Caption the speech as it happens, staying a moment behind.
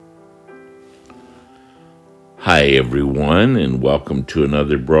Hi, everyone, and welcome to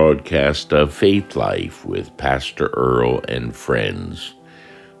another broadcast of Faith Life with Pastor Earl and friends.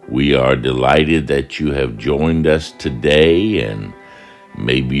 We are delighted that you have joined us today, and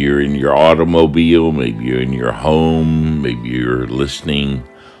maybe you're in your automobile, maybe you're in your home, maybe you're listening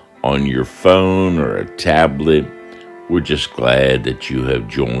on your phone or a tablet. We're just glad that you have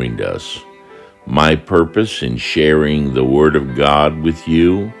joined us. My purpose in sharing the Word of God with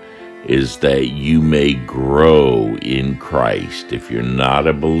you is that you may grow in Christ. If you're not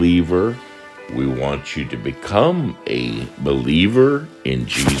a believer, we want you to become a believer in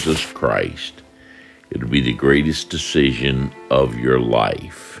Jesus Christ. It'll be the greatest decision of your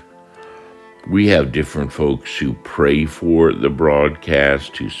life. We have different folks who pray for the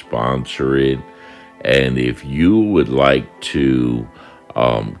broadcast, who sponsor it, and if you would like to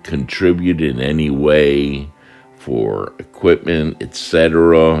contribute in any way for equipment,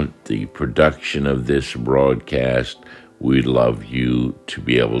 etc., the production of this broadcast, we'd love you to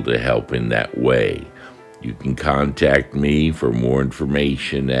be able to help in that way. You can contact me for more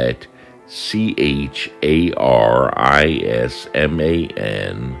information at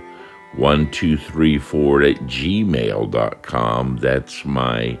charisman1234@gmail.com. That's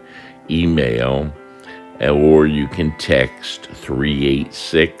my email. Or you can text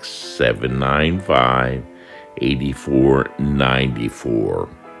 386-795-8494.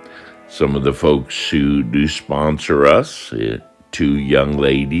 Some of the folks who do sponsor us, two young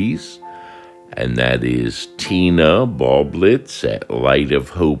ladies, and that is Tina Balblitz at Light of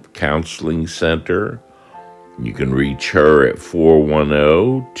Hope Counseling Center. You can reach her at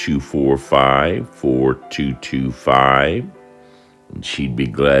 410-245-4225, and she'd be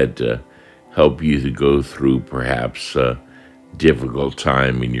glad to help you to go through perhaps a difficult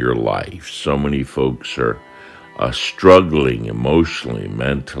time in your life. So many folks are struggling emotionally,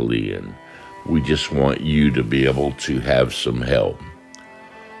 mentally, and we just want you to be able to have some help.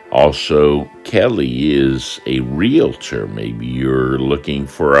 Also, Kelly is a realtor. Maybe you're looking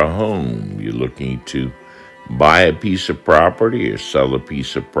for a home. You're looking to buy a piece of property or sell a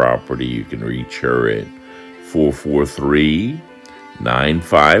piece of property. You can reach her at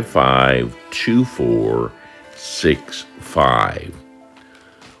 443-955-2465.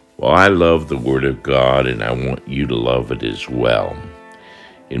 Well, I love the Word of God, and I want you to love it as well.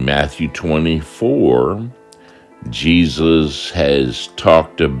 In Matthew 24, Jesus has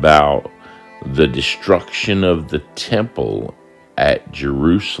talked about the destruction of the temple at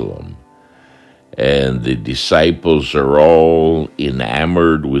Jerusalem. And the disciples are all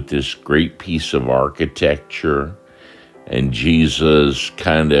enamored with this great piece of architecture. And Jesus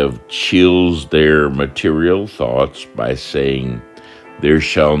kind of chills their material thoughts by saying, "There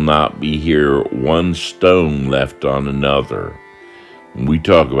shall not be here one stone left on another." When we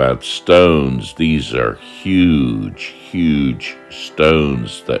talk about stones, these are huge, huge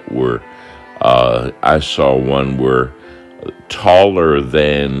stones that were, I saw one were taller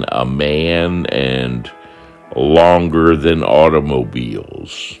than a man and longer than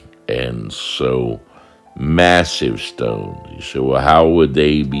automobiles. And so massive stones. You say, well, how would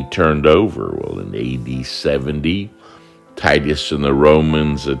they be turned over? Well, in AD 70, Titus and the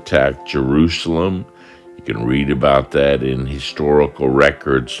Romans attacked Jerusalem. You can read about that in historical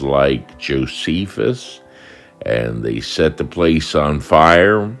records like Josephus. And they set the place on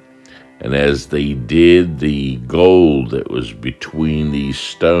fire. And as they did, the gold that was between these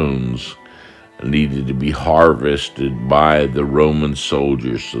stones needed to be harvested by the Roman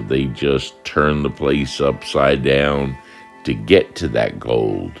soldiers. So they just turned the place upside down to get to that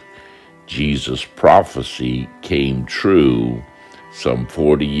gold. Jesus' prophecy came true some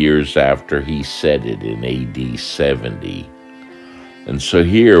 40 years after he said it in AD 70. And so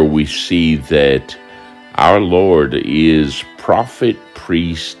here we see that our Lord is prophet,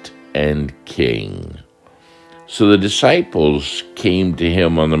 priest, and king. So the disciples came to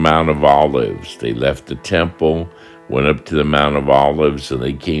him on the Mount of Olives. They left the temple, went up to the Mount of Olives, and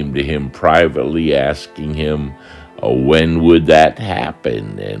they came to him privately asking him, when would that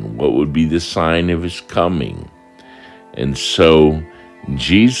happen and what would be the sign of his coming? And so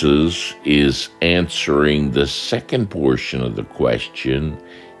Jesus is answering the second portion of the question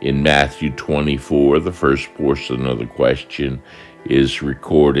in Matthew 24. The first portion of the question is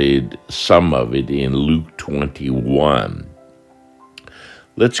recorded, some of it, in Luke 21.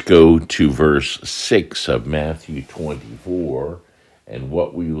 Let's go to verse 6 of Matthew 24, and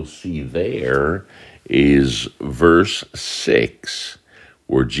what we will see there is verse 6,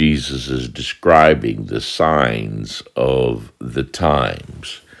 where Jesus is describing the signs of the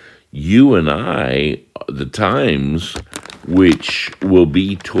times. You and I, the times which will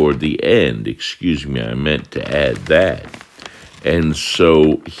be toward the end. Excuse me, I meant to add that. And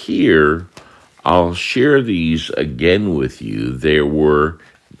so here, I'll share these again with you. There were,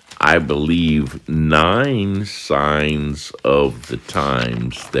 I believe, 9 signs of the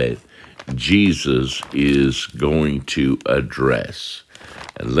times that Jesus is going to address.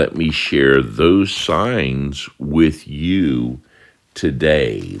 And let me share those signs with you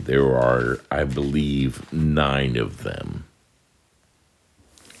today. There are, I believe, 9 of them.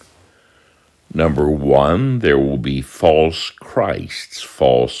 Number 1, there will be false Christs,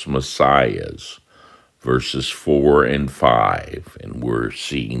 false messiahs, verses 4 and 5. And we're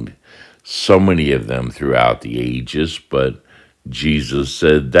seeing so many of them throughout the ages, but Jesus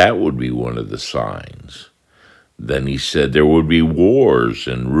said that would be one of the signs. Then he said there would be wars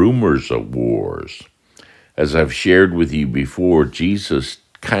and rumors of wars. As I've shared with you before, Jesus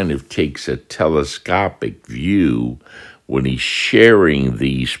kind of takes a telescopic view when he's sharing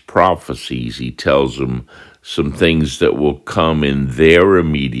these prophecies. He tells them some things that will come in their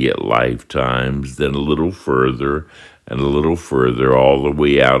immediate lifetimes, then a little further and a little further, all the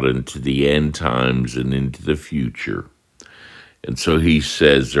way out into the end times and into the future. And so he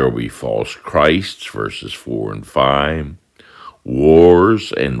says there will be false Christs, verses 4 and 5.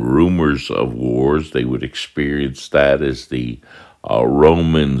 Wars and rumors of wars. They would experience that as the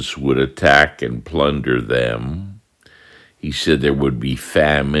Romans would attack and plunder them. He said there would be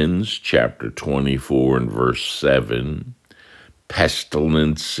famines, chapter 24 and verse 7.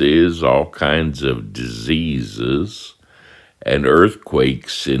 Pestilences, all kinds of diseases, and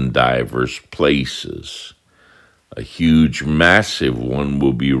earthquakes in diverse places. A huge, massive one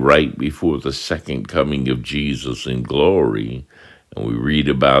will be right before the second coming of Jesus in glory. And we read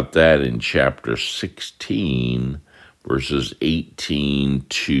about that in chapter 16, verses 18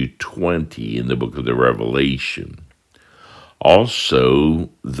 to 20 in the book of the Revelation. Also,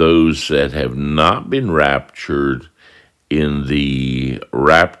 those that have not been raptured in the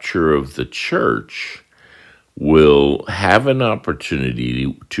rapture of the church will have an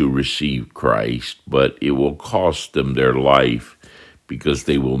opportunity to receive Christ, but it will cost them their life because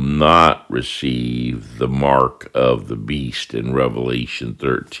they will not receive the mark of the beast in Revelation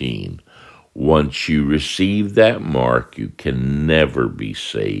 13. Once you receive that mark, you can never be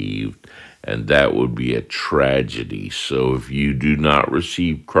saved, and that would be a tragedy. So if you do not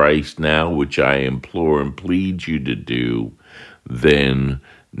receive Christ now, which I implore and plead you to do, then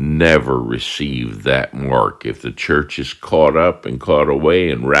never receive that mark. If the church is caught up and caught away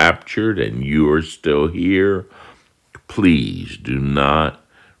and raptured and you are still here, please do not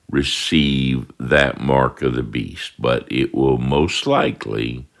receive that mark of the beast, but it will most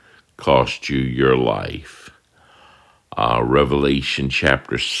likely cost you your life. Revelation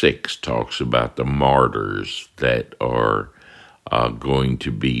chapter 6 talks about the martyrs that are going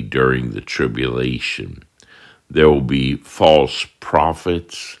to be during the tribulation. There will be false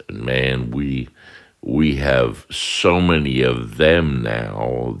prophets, and man, we have so many of them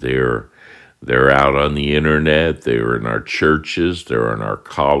now. They're out on the internet. They're in our churches. They're in our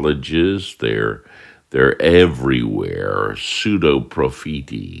colleges. They're everywhere. Pseudo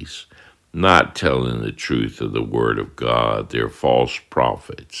prophecies, not telling the truth of the word of God. They're false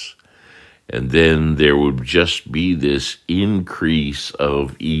prophets. And then there would just be this increase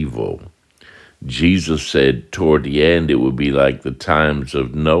of evil. Jesus said toward the end it would be like the times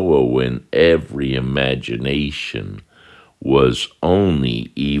of Noah when every imagination was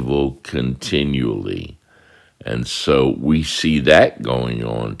only evil continually. And so we see that going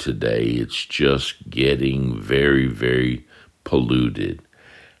on today. It's just getting very, very polluted.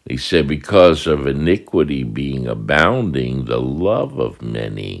 He said, because of iniquity being abounding, the love of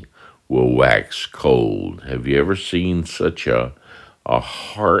many will wax cold. Have you ever seen such a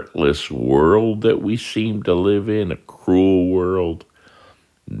heartless world that we seem to live in, a cruel world?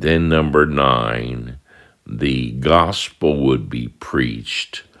 Then number 9, the gospel would be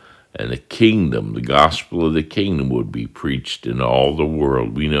preached, and the gospel of the kingdom would be preached in all the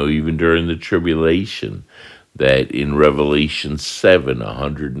world. We know even during the tribulation that in Revelation 7,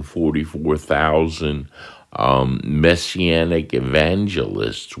 144,000 messianic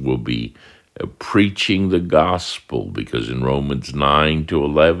evangelists will be preaching the gospel, because in Romans 9 to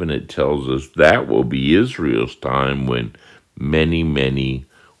 11 it tells us that will be Israel's time when many, many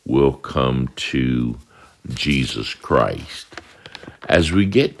will come to Jesus Christ. As we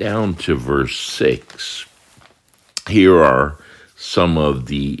get down to verse 6, here are some of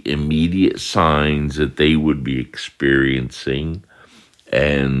the immediate signs that they would be experiencing.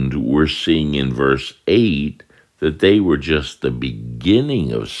 And we're seeing in verse 8 that they were just the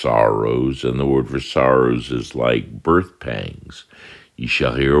beginning of sorrows, and the word for sorrows is like birth pangs. You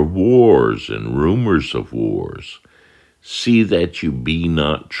shall hear of wars and rumors of wars. See that you be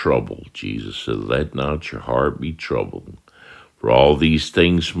not troubled. Jesus said, let not your heart be troubled. For all these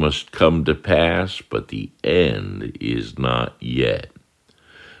things must come to pass, but the end is not yet.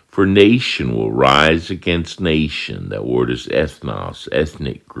 For nation will rise against nation. That word is ethnos,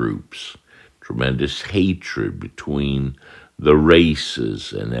 ethnic groups. Tremendous hatred between the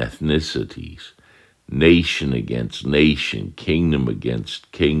races and ethnicities. Nation against nation, kingdom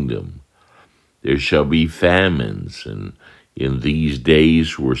against kingdom. There shall be famines, and in these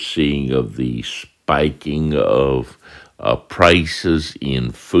days we're seeing of the spiking of prices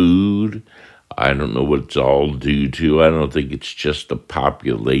in food. I don't know what it's all due to. I don't think it's just the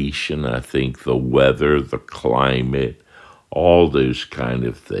population. I think the weather, the climate, all those kind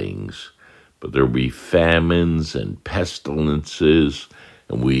of things. But there'll be famines and pestilences,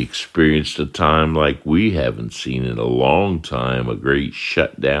 and we experienced a time like we haven't seen in a long time, a great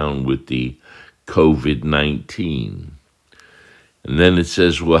shutdown with the COVID-19. And then it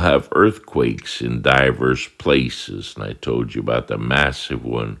says we'll have earthquakes in diverse places. And I told you about the massive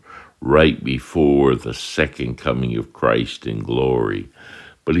one right before the second coming of Christ in glory.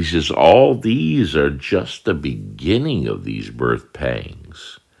 But he says all these are just the beginning of these birth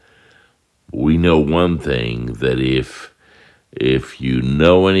pangs. We know one thing, that if you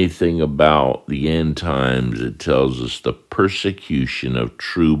know anything about the end times, it tells us the persecution of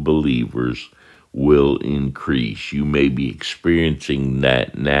true believers will increase. You may be experiencing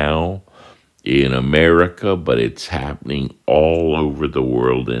that now in America, but it's happening all over the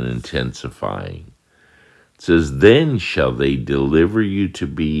world and intensifying. It says, then shall they deliver you to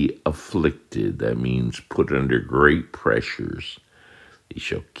be afflicted. That means put under great pressures. They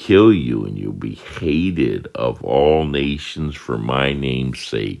shall kill you, and you'll be hated of all nations for my name's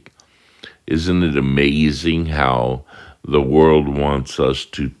sake. Isn't it amazing how the world wants us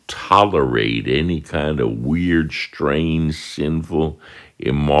to tolerate any kind of weird, strange, sinful,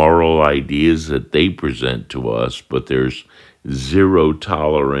 immoral ideas that they present to us, but there's zero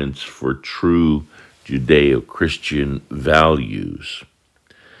tolerance for true Judeo-Christian values.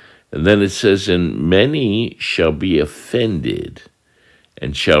 And then it says, and many shall be offended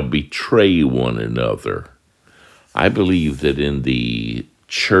and shall betray one another. I believe that in the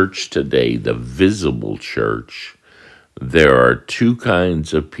church today, the visible church, there are two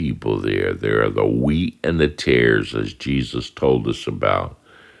kinds of people there. There are the wheat and the tares, as Jesus told us about.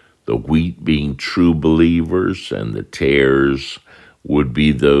 The wheat being true believers, and the tares would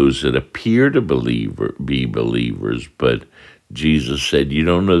be those that appear to be believers, but Jesus said you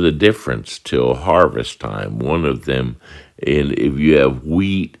don't know the difference till harvest time. One of them, and if you have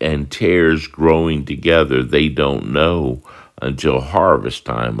wheat and tares growing together, they don't know until harvest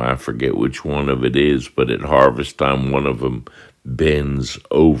time. I forget which one of it is, but at harvest time, one of them bends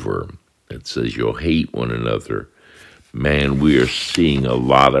over. It says you'll hate one another. Man, we are seeing a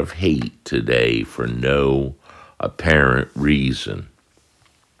lot of hate today for no apparent reason.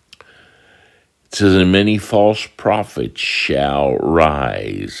 It says, and many false prophets shall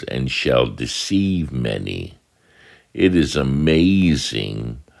rise and shall deceive many. It is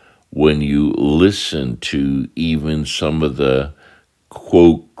amazing when you listen to even some of the,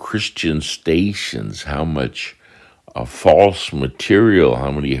 quote, Christian stations, how much false material,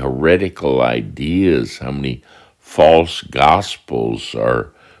 how many heretical ideas, how many false gospels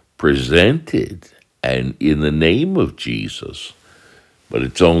are presented, and in the name of Jesus. But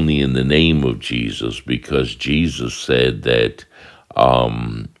it's only in the name of Jesus, because Jesus said that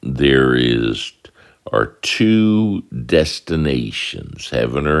there are two destinations,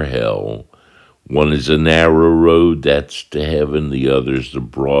 heaven or hell. One is a narrow road, that's to heaven. The other is the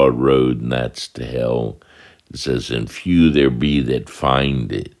broad road, and that's to hell. It says, and few there be that find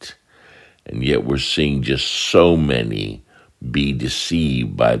it. And yet we're seeing just so many be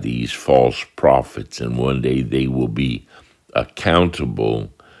deceived by these false prophets, and one day they will be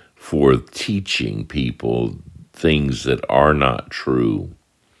accountable for teaching people things that are not true.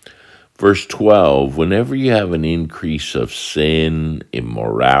 Verse 12, whenever you have an increase of sin,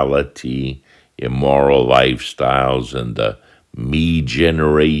 immorality, immoral lifestyles, and the me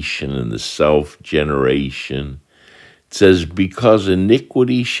generation and the self generation, it says, because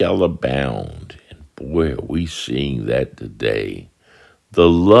iniquity shall abound. And boy, are we seeing that today. The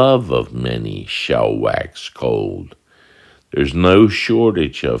love of many shall wax cold. There's no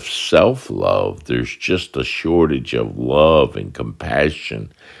shortage of self-love. There's just a shortage of love and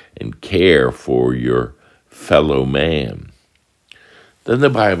compassion and care for your fellow man. Then the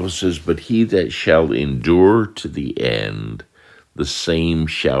Bible says, "But he that shall endure to the end, the same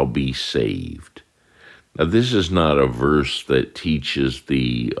shall be saved." Now, this is not a verse that teaches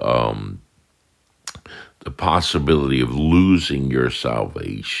the possibility of losing your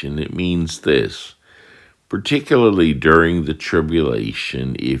salvation. It means this: particularly during the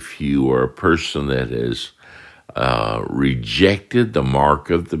tribulation, if you are a person that has rejected the mark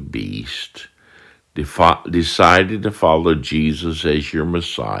of the beast, decided to follow Jesus as your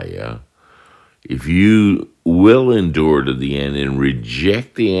Messiah, if you will endure to the end and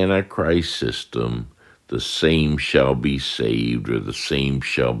reject the Antichrist system, the same shall be saved, or the same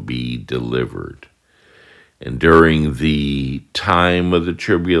shall be delivered. And during the time of the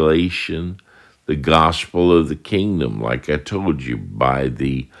tribulation, the gospel of the kingdom, like I told you, by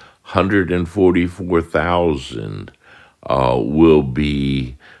the 144,000 will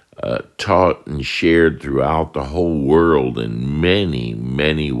be taught and shared throughout the whole world, and many,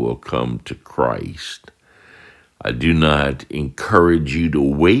 many will come to Christ. I do not encourage you to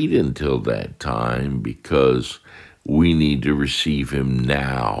wait until that time, because we need to receive him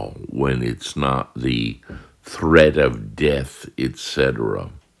now when it's not the threat of death, etc.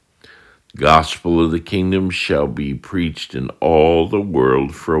 Gospel of the kingdom shall be preached in all the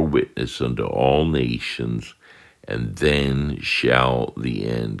world for a witness unto all nations, and then shall the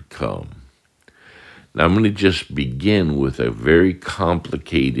end come. Now I'm going to just begin with a very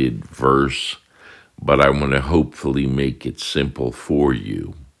complicated verse, but I want to hopefully make it simple for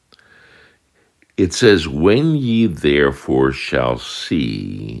you. It says, "When ye therefore shall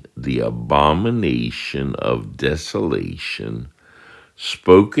see the abomination of desolation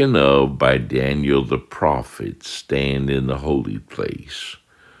spoken of by Daniel the prophet stand in the holy place,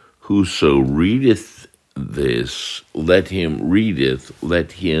 whoso readeth this, let him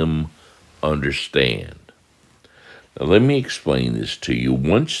understand." Now let me explain this to you.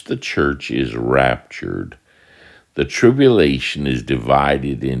 Once the church is raptured, the tribulation is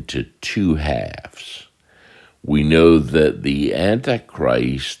divided into two halves. We know that the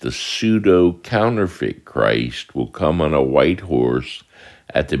Antichrist, the pseudo-counterfeit Christ, will come on a white horse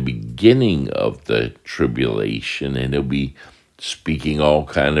at the beginning of the tribulation, and he'll be speaking all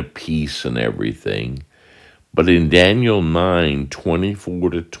kind of peace and everything. But in Daniel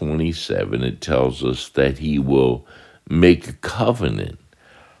 9:24-27, it tells us that he will make a covenant.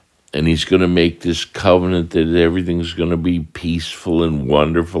 And he's going to make this covenant that everything's going to be peaceful and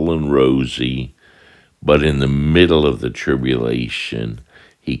wonderful and rosy. But in the middle of the tribulation,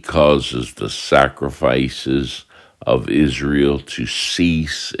 he causes the sacrifices of Israel to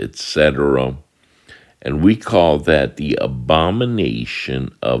cease, etc. And we call that the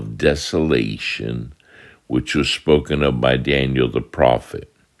abomination of desolation, which was spoken of by Daniel the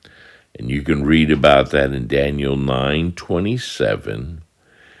prophet. And you can read about that in Daniel 9:27.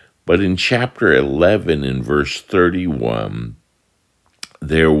 But in chapter 11, in verse 31,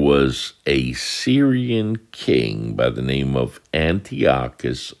 there was a Syrian king by the name of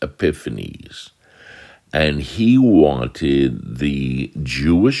Antiochus Epiphanes, and he wanted the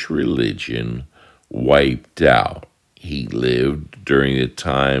Jewish religion wiped out. He lived during the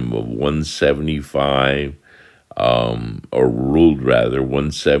time of 175, or ruled rather,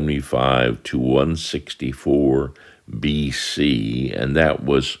 175 to 164 BC, and that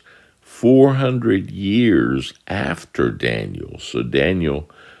was 400 years after Daniel. So Daniel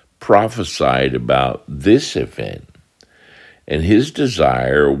prophesied about this event, and his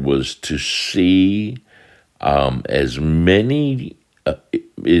desire was to see as many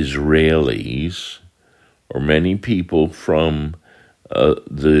Israelis, or many people from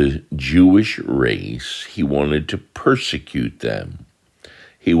the Jewish race. He wanted to persecute them.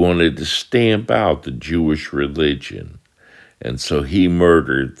 He wanted to stamp out the Jewish religion. And so he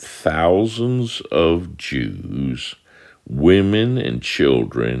murdered thousands of Jews, women and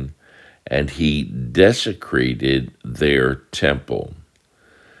children, and he desecrated their temple.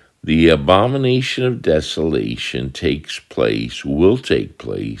 The abomination of desolation will take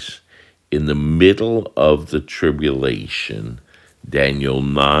place in the middle of the tribulation, Daniel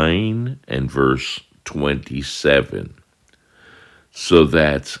 9 and verse 27. So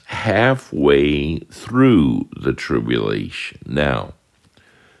that's halfway through the tribulation. Now,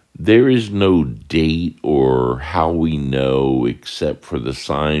 there is no date or how we know, except for the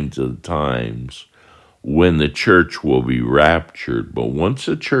signs of the times, when the church will be raptured. But once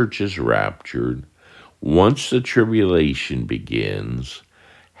the church is raptured, once the tribulation begins,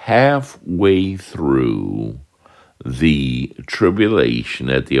 halfway through the tribulation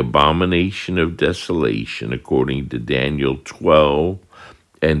at the abomination of desolation, according to Daniel 12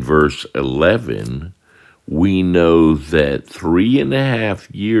 and verse 11, we know that 3.5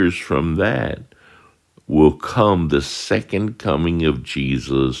 years from that will come the second coming of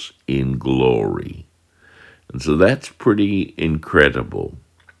Jesus in glory. And so that's pretty incredible.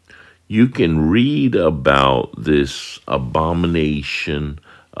 You can read about this abomination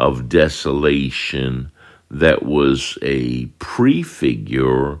of desolation that was a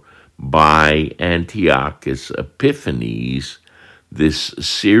prefigure by Antiochus Epiphanes, this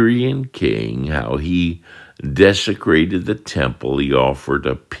Syrian king, how he desecrated the temple. He offered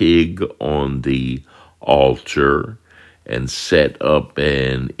a pig on the altar and set up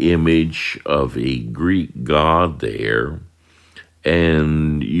an image of a Greek god there.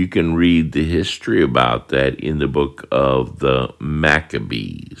 And you can read the history about that in the book of the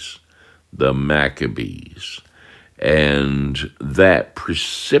Maccabees. The Maccabees. And that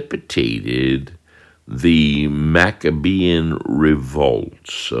precipitated the Maccabean revolt.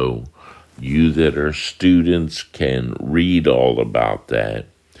 So you that are students can read all about that.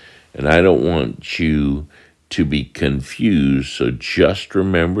 And I don't want you to be confused, so just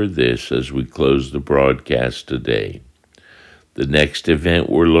remember this as we close the broadcast today. The next event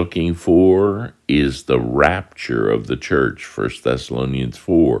we're looking for is the rapture of the church, 1 Thessalonians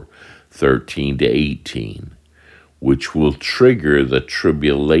 4:13-18, which will trigger the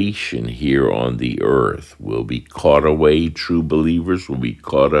tribulation here on the earth. We'll be caught away, true believers will be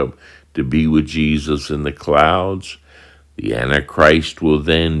caught up to be with Jesus in the clouds. The Antichrist will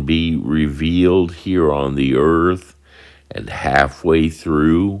then be revealed here on the earth, and halfway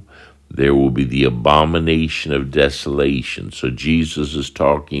through, there will be the abomination of desolation. So Jesus is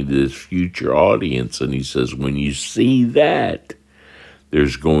talking to this future audience, and he says, when you see that,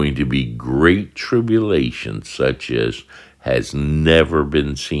 there's going to be great tribulation, such as has never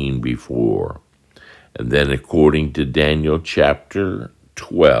been seen before. And then according to Daniel chapter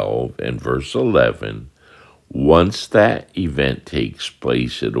 12 and verse 11, once that event takes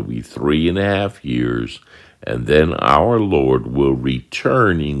place, it'll be 3.5 years, and then our Lord will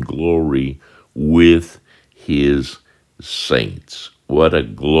return in glory with his saints. What a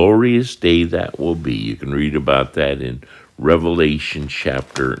glorious day that will be. You can read about that in Revelation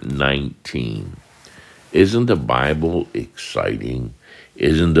chapter 19. Isn't the Bible exciting?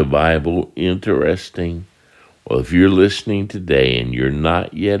 Isn't the Bible interesting? Well, if you're listening today and you're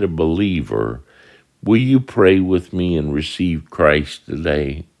not yet a believer, will you pray with me and receive Christ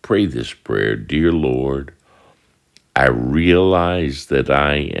today? Pray this prayer. Dear Lord, I realize that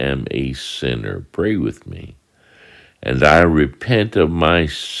I am a sinner. Pray with me. And I repent of my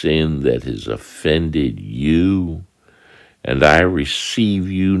sin that has offended you, and I receive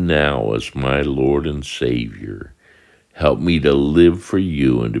you now as my Lord and Savior. Help me to live for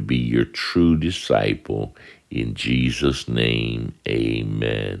you and to be your true disciple. In Jesus' name,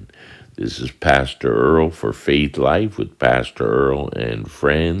 amen. This is Pastor Earl for Faith Life with Pastor Earl and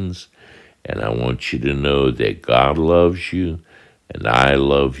friends. And I want you to know that God loves you and I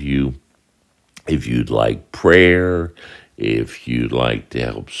love you. If you'd like prayer, if you'd like to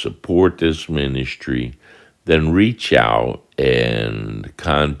help support this ministry, then reach out and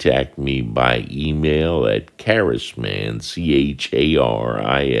contact me by email at charisman, charisman,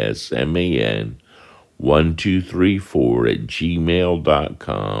 1234 at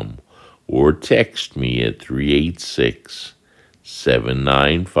gmail.com, or text me at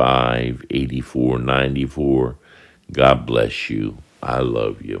 386-795-8494. God bless you. I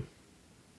love you.